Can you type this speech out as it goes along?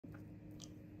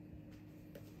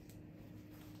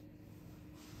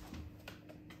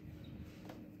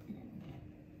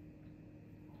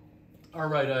All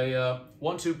right, I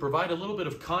want to provide a little bit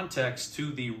of context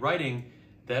to the writing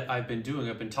that I've been doing.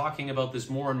 I've been talking about this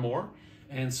more and more.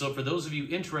 And so for those of you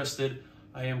interested,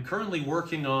 I am currently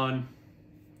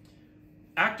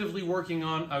actively working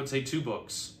on, I would say, 2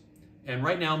 books. And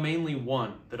right now, mainly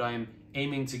one that I am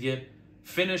aiming to get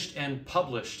finished and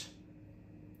published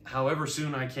however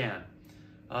soon I can.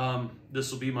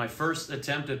 This will be my first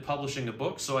attempt at publishing a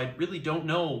book, so I really don't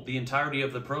know the entirety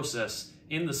of the process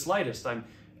in the slightest. I'm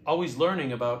always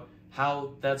learning about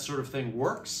how that sort of thing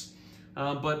works,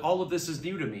 but all of this is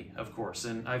new to me, of course,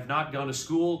 and I've not gone to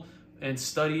school and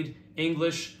studied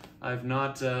English. I've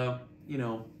not,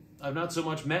 I've not so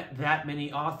much met that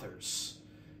many authors,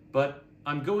 but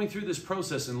I'm going through this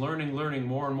process and learning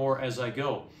more and more as I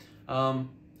go.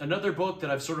 Another book that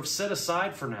I've sort of set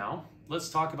aside for now, let's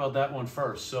talk about that one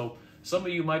first. So some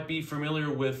of you might be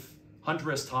familiar with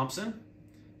Hunter S. Thompson,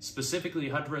 specifically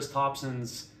Hunter S.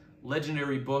 Thompson's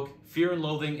legendary book, Fear and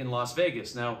Loathing in Las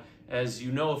Vegas. Now, as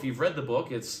you know, if you've read the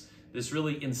book, it's this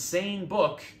really insane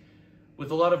book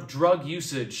with a lot of drug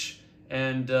usage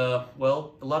and,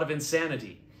 well, a lot of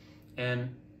insanity. And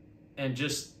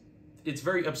just, it's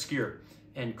very obscure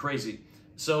and crazy.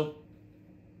 So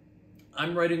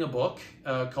I'm writing a book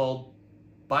called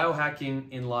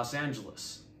Biohacking in Los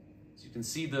Angeles. So you can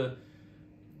see the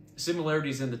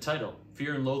similarities in the title,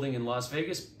 Fear and Loathing in Las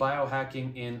Vegas,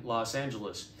 Biohacking in Los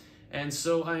Angeles. And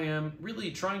so I am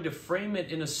really trying to frame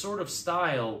it in a sort of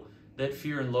style that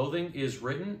Fear and Loathing is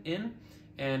written in.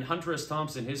 And Hunter S.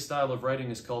 Thompson, his style of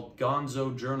writing is called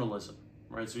Gonzo journalism,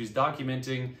 right? So he's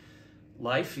documenting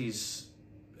life. He's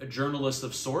a journalist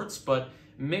of sorts, but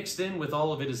mixed in with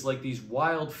all of it is like these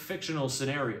wild fictional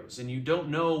scenarios. And you don't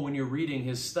know when you're reading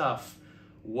his stuff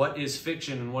what is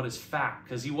fiction and what is fact,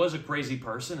 because he was a crazy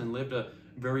person and lived a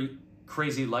very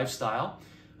crazy lifestyle.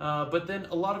 But then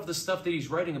a lot of the stuff that he's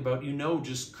writing about,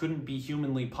 just couldn't be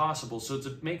humanly possible. So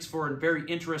it makes for a very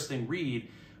interesting read,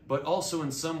 but also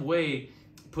in some way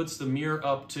puts the mirror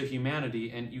up to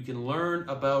humanity. And you can learn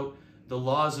about the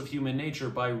laws of human nature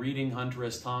by reading Hunter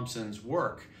S. Thompson's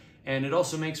work. And it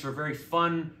also makes for very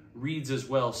fun reads as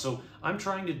well. So I'm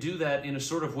trying to do that in a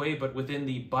sort of way, but within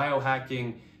the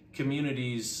biohacking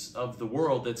communities of the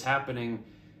world that's happening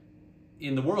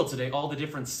in the world today, all the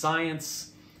different science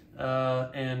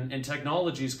and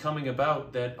technologies coming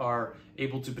about that are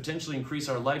able to potentially increase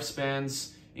our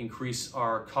lifespans, increase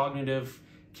our cognitive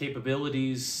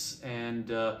capabilities,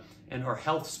 and our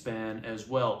health span as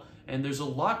well. And there's a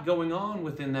lot going on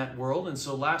within that world. And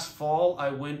so last fall, I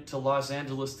went to Los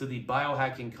Angeles to the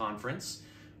Biohacking Conference,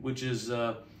 which is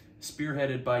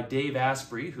spearheaded by Dave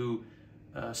Asprey, who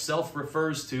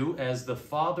self-refers to as the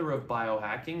father of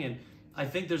biohacking. And I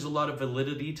think there's a lot of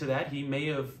validity to that. He may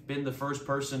have been the first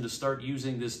person to start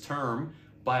using this term,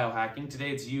 biohacking.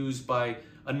 Today it's used by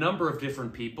a number of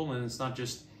different people, and it's not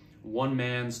just one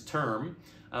man's term.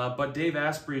 But Dave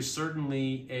Asprey is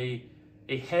certainly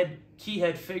a key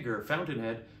head figure,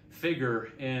 fountainhead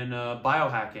figure in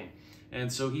biohacking.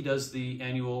 And so he does the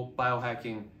annual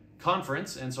biohacking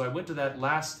conference. And so I went to that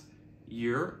last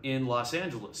year in Los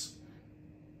Angeles.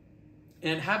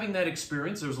 And having that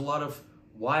experience, there was a lot of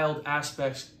wild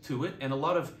aspects to it and a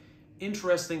lot of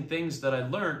interesting things that I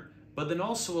learned, but then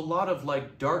also a lot of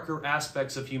like darker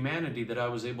aspects of humanity that I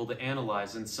was able to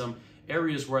analyze in some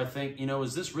areas where I think,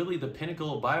 is this really the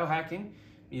pinnacle of biohacking?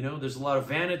 There's a lot of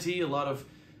vanity, a lot of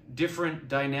different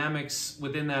dynamics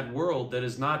within that world that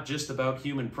is not just about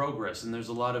human progress. And there's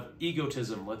a lot of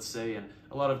egotism, let's say, and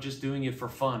a lot of just doing it for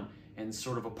fun and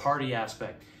sort of a party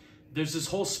aspect. There's this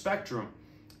whole spectrum.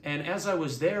 And as I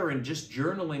was there and just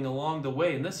journaling along the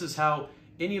way, and this is how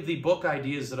any of the book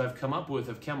ideas that I've come up with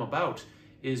have come about,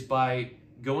 is by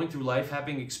going through life,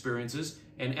 having experiences,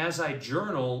 and as I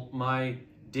journal my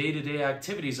day-to-day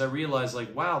activities, I realize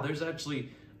like, wow, there's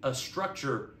actually a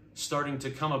structure starting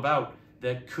to come about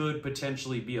that could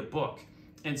potentially be a book.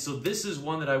 And so this is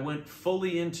one that I went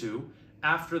fully into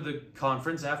after the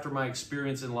conference, after my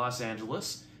experience in Los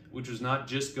Angeles, which was not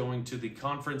just going to the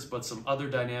conference, but some other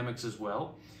dynamics as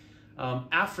well.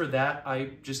 After that,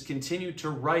 I just continued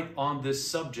to write on this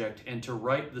subject and to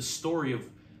write the story of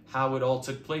how it all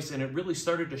took place. And it really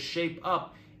started to shape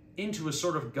up into a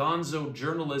sort of gonzo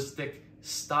journalistic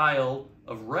style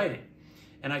of writing.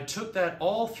 And I took that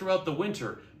all throughout the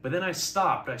winter, but then I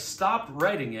stopped. I stopped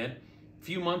writing it a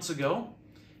few months ago,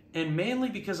 and mainly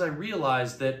because I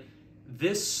realized that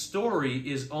this story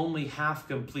is only half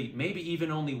complete, maybe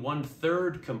even only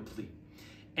 1/3 complete.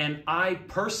 And I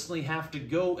personally have to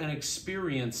go and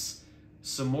experience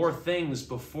some more things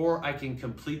before I can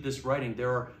complete this writing.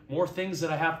 There are more things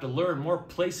that I have to learn, more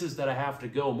places that I have to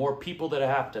go, more people that I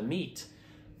have to meet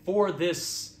for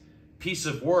this piece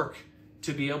of work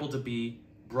to be able to be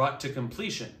brought to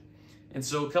completion. And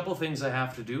so a couple things I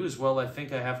have to do as well. I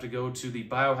think I have to go to the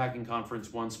biohacking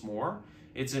conference once more.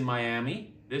 It's in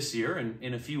Miami this year, and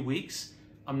in a few weeks.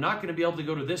 I'm not going to be able to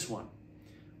go to this one.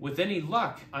 With any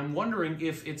luck, I'm wondering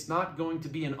if it's not going to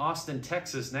be in Austin,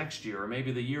 Texas next year, or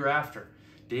maybe the year after.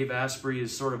 Dave Asprey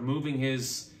is sort of moving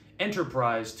his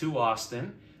enterprise to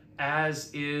Austin,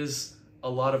 as is a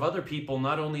lot of other people,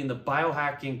 not only in the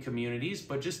biohacking communities,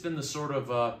 but just in the sort of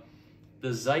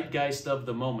the zeitgeist of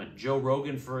the moment. Joe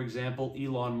Rogan, for example,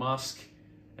 Elon Musk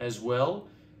as well.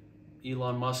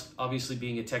 Elon Musk obviously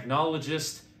being a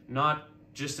technologist, not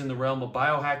just in the realm of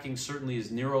biohacking, certainly his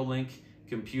Neuralink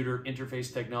computer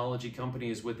interface technology company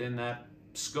is within that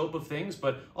scope of things,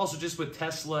 but also just with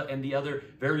Tesla and the other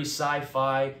very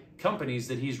sci-fi companies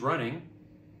that he's running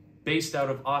based out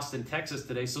of Austin, Texas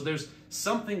today. So there's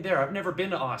something there. I've never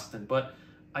been to Austin, but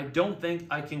I don't think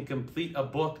I can complete a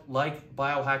book like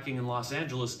Biohacking in Los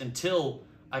Angeles until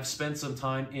I've spent some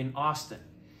time in Austin.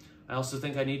 I also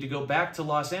think I need to go back to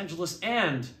Los Angeles,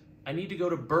 and I need to go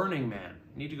to Burning Man.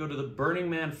 I need to go to the Burning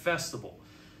Man Festival.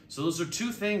 So those are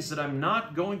two things that I'm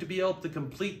not going to be able to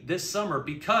complete this summer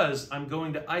because I'm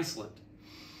going to Iceland.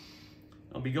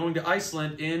 I'll be going to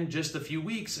Iceland in just a few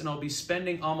weeks, and I'll be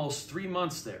spending almost 3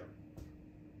 months there.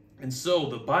 And so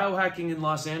the Biohacking in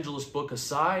Los Angeles book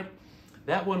aside,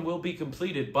 that one will be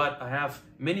completed, but I have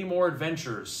many more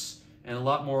adventures and a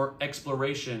lot more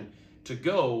exploration to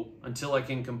go until I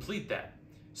can complete that.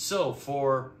 So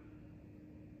for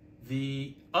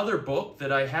the other book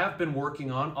that I have been working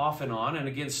on off and on, and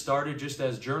again started just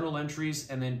as journal entries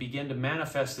and then began to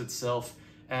manifest itself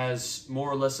as more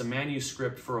or less a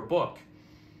manuscript for a book.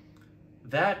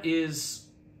 That is,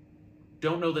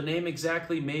 don't know the name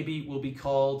exactly, maybe will be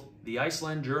called the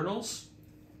Iceland Journals,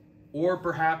 or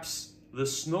perhaps the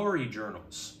Snorri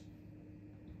Journals.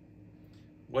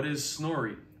 What is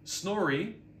Snorri?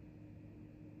 Snorri,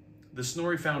 the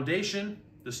Snorri Foundation,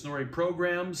 the Snorri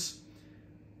programs,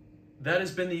 that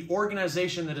has been the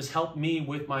organization that has helped me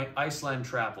with my Iceland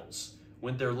travels.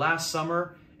 Went there last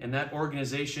summer, and that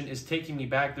organization is taking me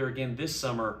back there again this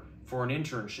summer for an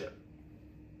internship.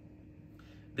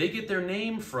 They get their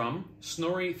name from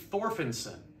Snorri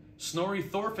Thorfinnsson. Snorri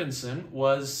Thorfinnsson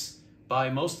was, by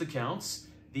most accounts,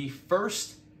 the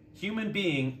first human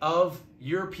being of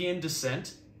European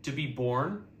descent to be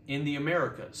born in the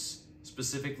Americas,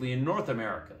 specifically in North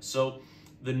America. So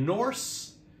the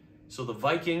Norse, so the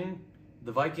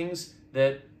Vikings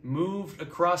that moved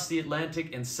across the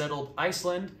Atlantic and settled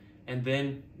Iceland, and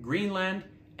then Greenland,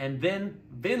 and then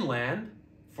Vinland.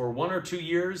 For 1 or 2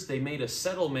 years, they made a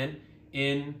settlement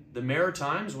in the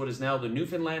Maritimes, what is now the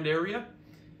Newfoundland area,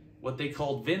 what they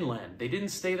called Vinland. They didn't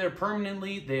stay there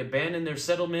permanently. They abandoned their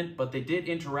settlement, but they did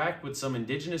interact with some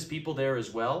indigenous people there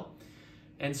as well.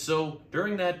 And so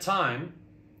during that time,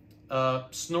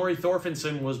 Snorri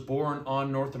Thorfinnsson was born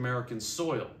on North American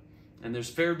soil. And there's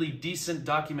fairly decent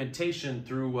documentation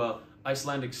through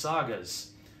Icelandic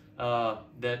sagas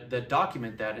that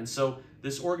document that. And so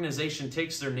this organization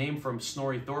takes their name from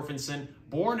Snorri Thorfinnsson,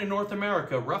 born in North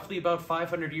America roughly about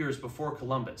 500 years before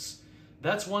Columbus.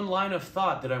 That's one line of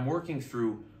thought that I'm working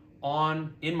through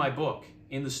in my book,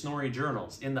 in the Snorri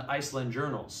Journals, in the Iceland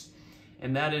Journals.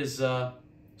 And that is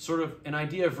sort of an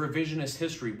idea of revisionist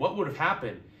history. What would have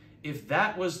happened if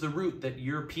that was the route that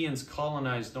Europeans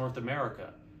colonized North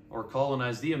America, or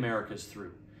colonized the Americas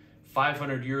through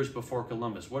 500 years before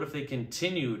Columbus? What if they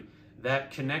continued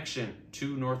that connection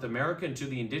to North America and to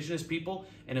the indigenous people?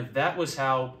 And if that was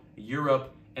how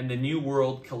Europe and the New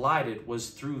World collided, was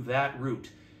through that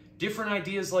route? Different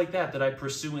ideas like that I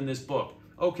pursue in this book.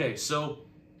 Okay, so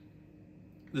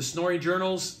the Snorri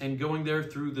Journals and going there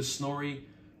through the Snorri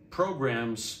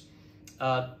programs,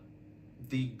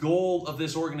 the goal of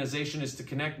this organization is to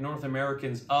connect North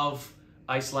Americans of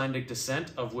Icelandic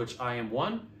descent, of which I am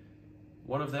one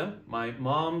of them. My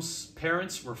mom's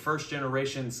parents were first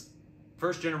generation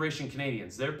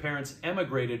Canadians. Their parents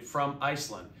emigrated from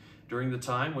Iceland during the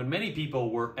time when many people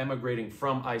were emigrating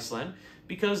from Iceland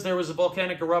because there was a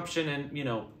volcanic eruption and, you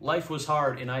know, life was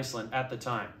hard in Iceland at the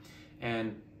time.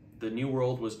 And the New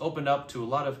World was opened up to a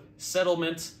lot of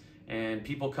settlement and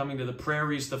people coming to the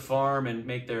prairies to farm and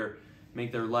make their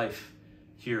life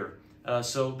here.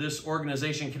 So this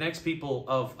organization connects people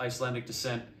of Icelandic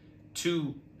descent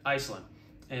to Iceland.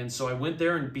 And so I went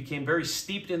there and became very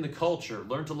steeped in the culture,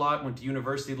 learned a lot, went to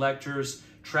university lectures,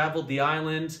 traveled the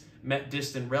island, met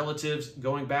distant relatives,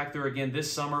 going back there again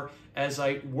this summer. As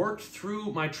I worked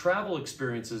through my travel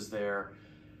experiences there,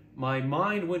 my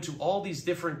mind went to all these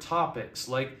different topics,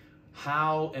 like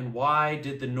how and why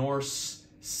did the Norse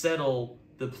settle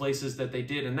the places that they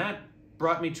did? And that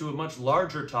brought me to a much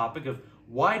larger topic of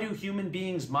why do human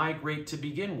beings migrate to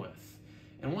begin with?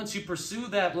 And once you pursue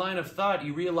that line of thought,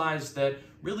 you realize that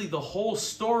really the whole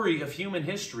story of human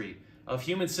history, of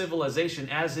human civilization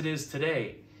as it is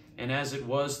today, and as it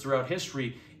was throughout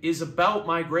history, is about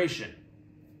migration.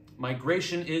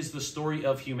 Migration is the story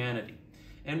of humanity.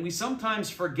 And we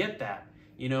sometimes forget that.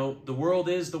 You know, the world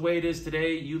is the way it is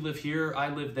today. You live here, I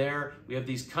live there. We have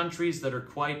these countries that are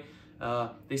quite,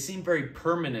 they seem very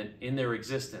permanent in their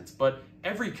existence. But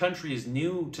every country is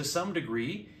new to some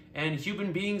degree, and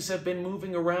human beings have been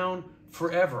moving around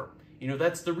forever. You know,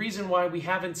 that's the reason why we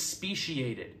haven't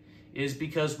speciated, is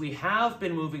because we have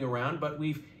been moving around, but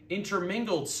we've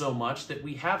intermingled so much that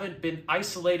we haven't been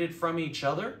isolated from each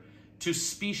other to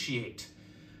speciate.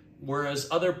 Whereas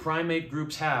other primate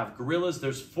groups have. Gorillas,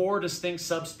 there's 4 distinct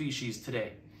subspecies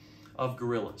today of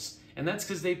gorillas. And that's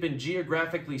because they've been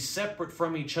geographically separate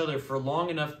from each other for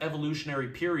long enough evolutionary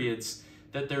periods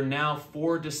that they're now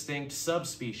 4 distinct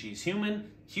subspecies.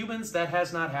 Humans, that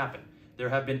has not happened. There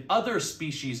have been other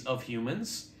species of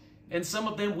humans, and some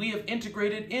of them we have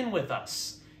integrated in with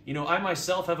us. You know, I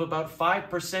myself have about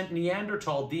 5%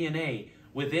 Neanderthal DNA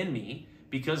within me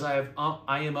because I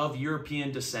am of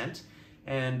European descent,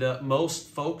 and most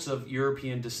folks of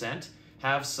European descent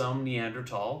have some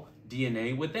Neanderthal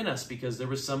DNA within us because there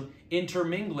was some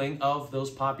intermingling of those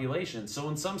populations. So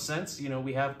in some sense, you know,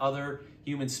 we have other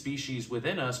human species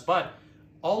within us, but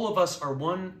all of us are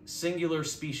one singular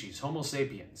species, Homo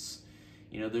sapiens.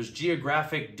 You know, there's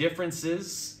geographic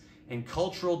differences and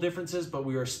cultural differences, but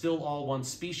we are still all one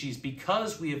species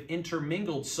because we have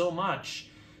intermingled so much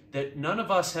that none of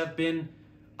us have been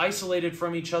isolated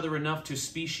from each other enough to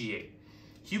speciate.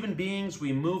 Human beings,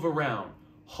 we move around.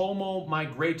 Homo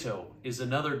migrato is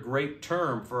another great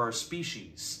term for our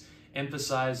species,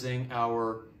 emphasizing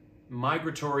our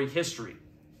migratory history.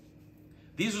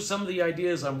 These are some of the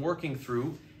ideas I'm working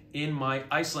through in my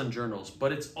Iceland journals,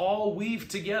 but it's all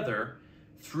weaved together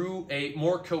through a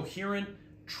more coherent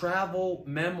travel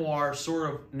memoir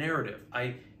sort of narrative.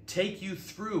 I take you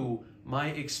through my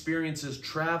experiences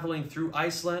traveling through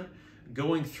Iceland,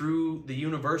 going through the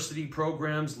university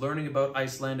programs, learning about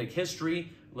Icelandic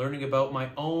history, learning about my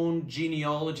own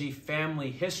genealogy,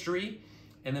 family history,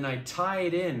 and then I tie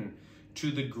it in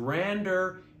to the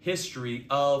grander history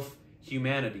of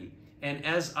humanity. And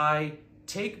as I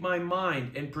take my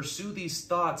mind and pursue these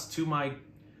thoughts to my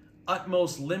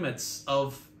utmost limits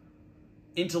of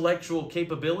intellectual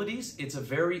capabilities, it's a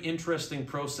very interesting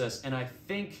process. And I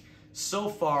think so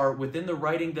far within the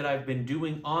writing that I've been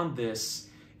doing on this,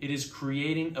 it is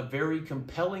creating a very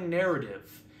compelling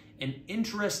narrative, an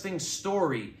interesting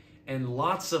story, and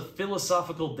lots of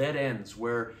philosophical dead ends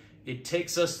where it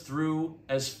takes us through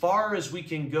as far as we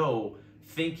can go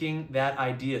thinking that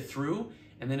idea through,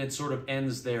 and then it sort of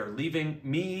ends there, leaving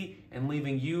me and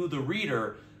leaving you, the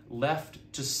reader, left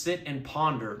to sit and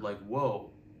ponder like,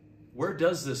 whoa, where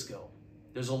does this go?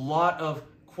 There's a lot of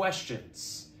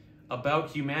questions about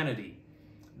humanity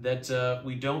that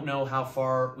we don't know how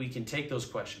far we can take those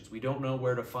questions. We don't know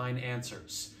where to find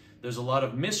answers. There's a lot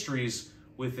of mysteries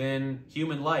within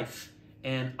human life.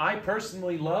 And I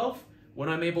personally love when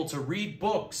I'm able to read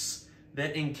books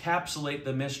that encapsulate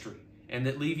the mystery and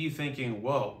that leave you thinking,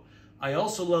 whoa. I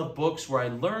also love books where I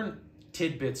learn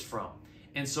tidbits from.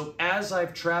 And so as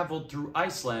I've traveled through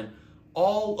Iceland,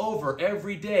 all over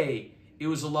every day, it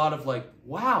was a lot of like,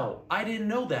 wow, I didn't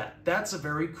know that. That's a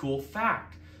very cool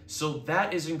fact. So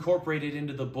that is incorporated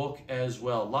into the book as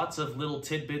well. Lots of little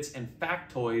tidbits and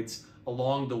factoids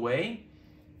along the way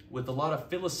with a lot of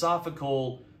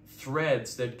philosophical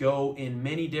threads that go in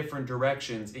many different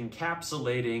directions,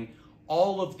 encapsulating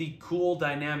all of the cool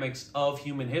dynamics of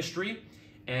human history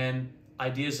and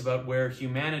ideas about where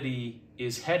humanity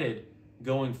is headed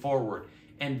going forward.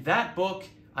 And that book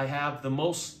I have the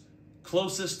most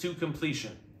closest to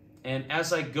completion. And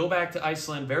as I go back to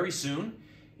Iceland very soon,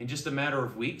 in just a matter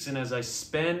of weeks, and as I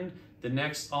spend the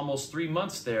next almost 3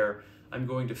 months there, I'm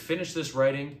going to finish this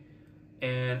writing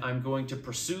and I'm going to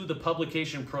pursue the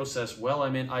publication process while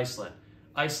I'm in Iceland.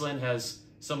 Iceland has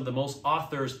some of the most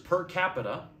authors per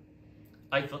capita.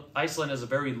 Iceland has a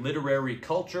very literary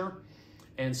culture,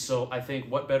 and so I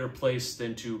think what better place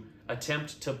than to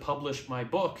attempt to publish my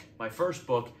book, my first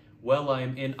book, while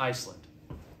I'm in Iceland.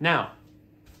 Now,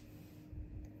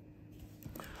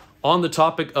 on the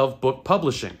topic of book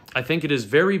publishing, I think it is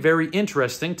very, very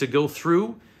interesting to go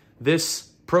through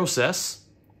this process,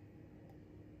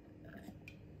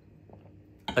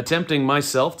 attempting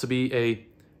myself to be a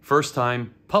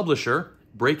first-time publisher,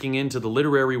 breaking into the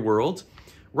literary world,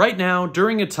 right now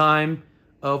during a time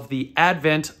of the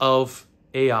advent of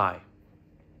AI.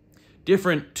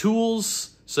 different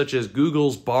tools such as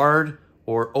Google's Bard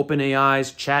or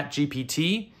OpenAI's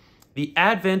ChatGPT, the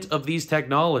advent of these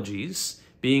technologies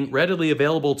being readily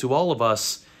available to all of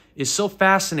us is so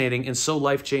fascinating and so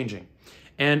life-changing.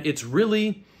 And it's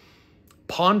really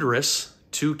ponderous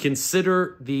to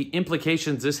consider the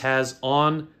implications this has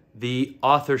on the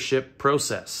authorship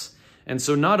process. And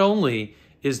so not only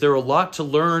is there a lot to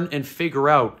learn and figure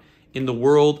out in the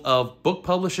world of book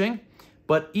publishing,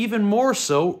 but even more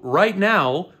so right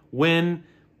now when,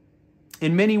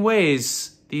 in many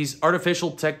ways, these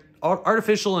artificial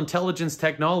intelligence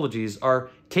technologies are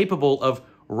capable of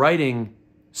writing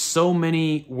so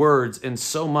many words and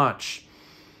so much.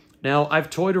 Now, I've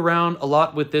toyed around a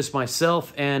lot with this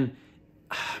myself, and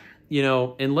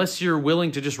unless you're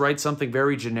willing to just write something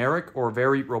very generic or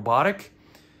very robotic,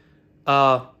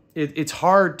 it's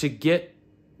hard to get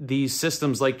these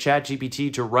systems like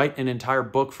ChatGPT to write an entire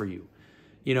book for you.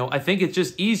 I think it's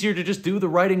just easier to just do the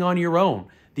writing on your own.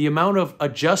 The amount of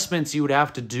adjustments you would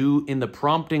have to do in the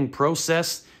prompting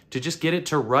process to just get it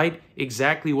to write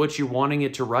exactly what you're wanting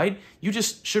it to write, you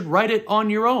just should write it on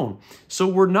your own. So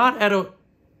we're not at a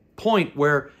point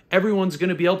where everyone's going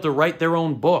to be able to write their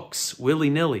own books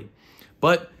willy-nilly.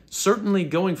 But certainly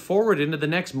going forward into the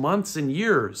next months and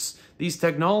years, these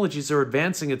technologies are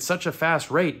advancing at such a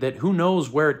fast rate that who knows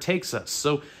where it takes us.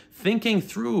 So thinking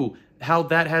through how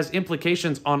that has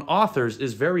implications on authors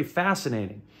is very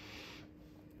fascinating,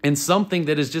 and something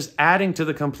that is just adding to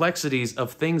the complexities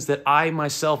of things that I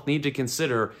myself need to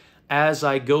consider as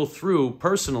I go through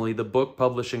personally the book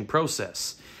publishing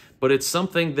process. But it's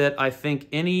something that I think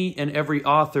any and every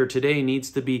author today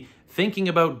needs to be thinking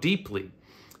about deeply.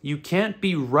 You can't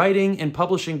be writing and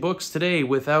publishing books today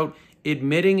without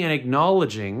admitting and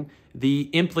acknowledging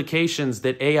the implications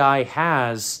that AI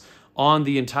has on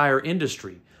the entire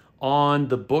industry, on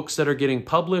the books that are getting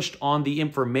published, on the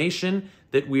information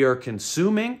that we are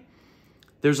consuming.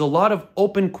 There's a lot of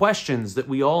open questions that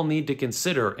we all need to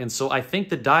consider. And so I think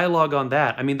the dialogue on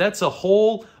that, that's a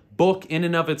whole book in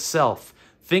and of itself,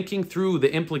 thinking through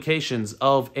the implications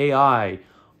of AI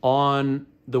on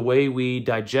the way we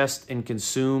digest and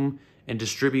consume and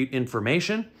distribute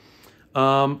information.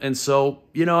 And so,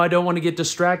 I don't want to get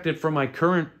distracted from my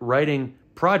current writing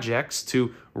projects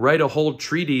to write a whole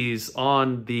treatise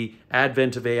on the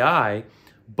advent of AI,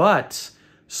 but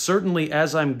certainly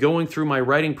as I'm going through my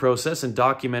writing process and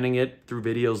documenting it through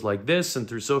videos like this and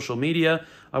through social media,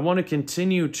 I want to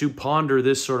continue to ponder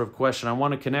this sort of question. I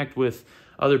want to connect with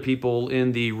other people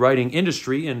in the writing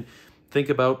industry and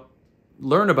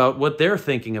learn about what they're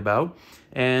thinking about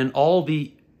and all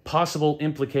the possible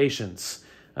implications.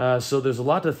 So there's a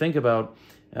lot to think about,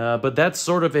 but that's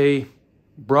sort of a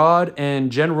broad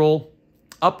and general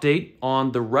update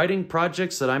on the writing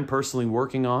projects that I'm personally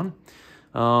working on.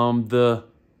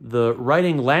 The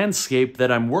writing landscape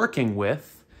that I'm working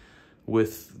with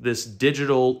this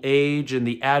digital age and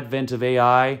the advent of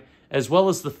AI, as well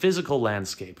as the physical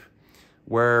landscape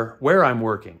where I'm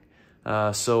working.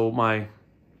 So my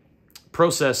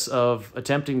process of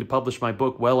attempting to publish my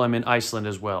book, well, I'm in Iceland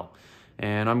as well.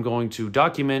 And I'm going to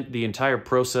document the entire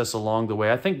process along the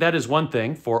way. I think that is one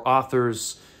thing for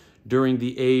authors during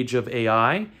the age of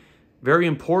AI. Very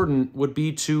important would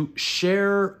be to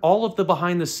share all of the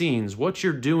behind the scenes, what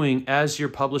you're doing as you're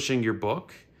publishing your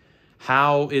book,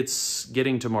 how it's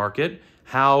getting to market,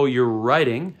 how you're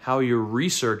writing, how you're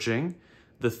researching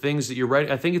the things that you're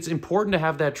writing. I think it's important to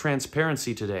have that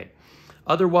transparency today.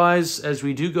 Otherwise, as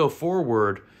we do go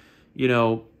forward,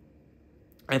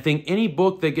 I think any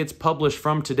book that gets published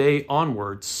from today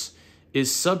onwards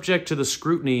is subject to the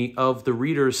scrutiny of the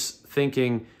readers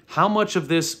thinking, how much of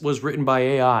this was written by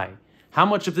AI? How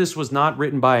much of this was not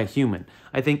written by a human?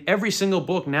 I think every single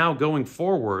book now going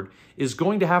forward is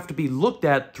going to have to be looked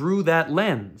at through that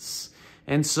lens.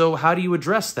 And so how do you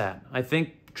address that? I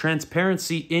think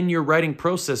transparency in your writing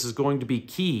process is going to be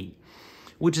key,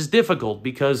 which is difficult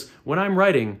because when I'm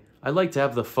writing, I like to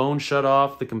have the phone shut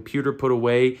off, the computer put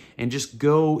away, and just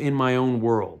go in my own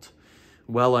world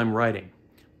while I'm writing.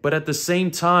 But at the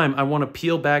same time, I want to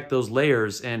peel back those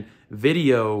layers and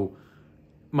video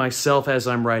myself as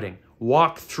I'm writing,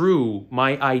 walk through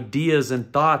my ideas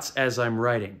and thoughts as I'm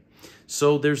writing.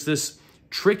 So there's this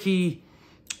tricky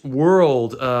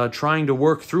world trying to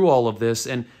work through all of this.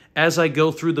 And as I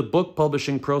go through the book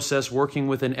publishing process, working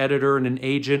with an editor and an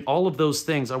agent, all of those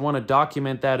things, I want to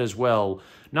document that as well.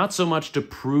 Not so much to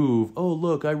prove, oh,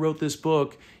 look, I wrote this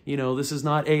book, this is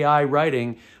not AI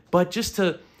writing, but just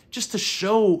to just to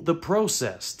show the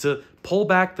process, to pull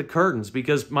back the curtains.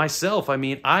 Because myself, I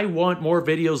mean, I want more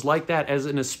videos like that. As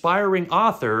an aspiring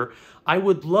author, I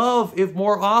would love if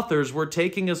more authors were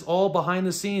taking us all behind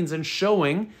the scenes and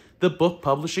showing the book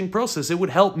publishing process. It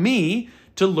would help me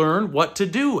to learn what to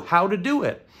do, how to do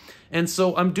it. And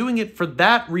so I'm doing it for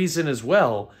that reason as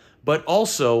well. But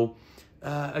also,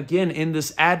 again, in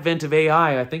this advent of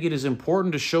AI, I think it is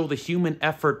important to show the human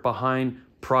effort behind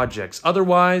projects.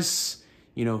 Otherwise,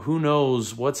 you know, who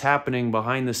knows what's happening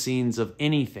behind the scenes of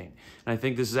anything. And I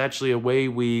think this is actually a way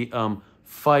we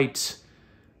fight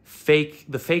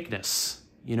the fakeness.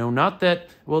 You know, not that,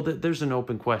 well, there's an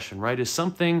open question, right? If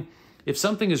something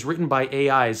is written by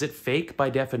AI, is it fake by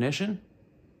definition?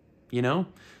 You know,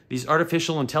 these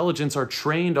artificial intelligence are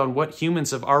trained on what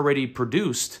humans have already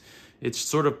produced. It's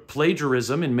sort of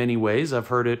plagiarism in many ways. I've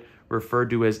heard it referred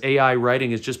to as AI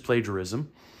writing is just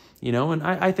plagiarism, you know, and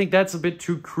I think that's a bit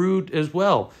too crude as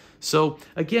well. So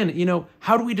again, you know,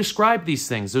 how do we describe these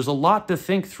things? There's a lot to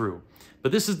think through,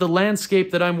 but this is the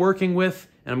landscape that I'm working with,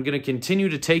 and I'm going to continue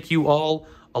to take you all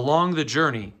along the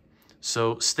journey.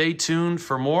 So stay tuned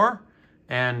for more,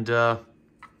 and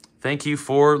thank you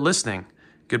for listening.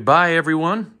 Goodbye,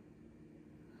 everyone.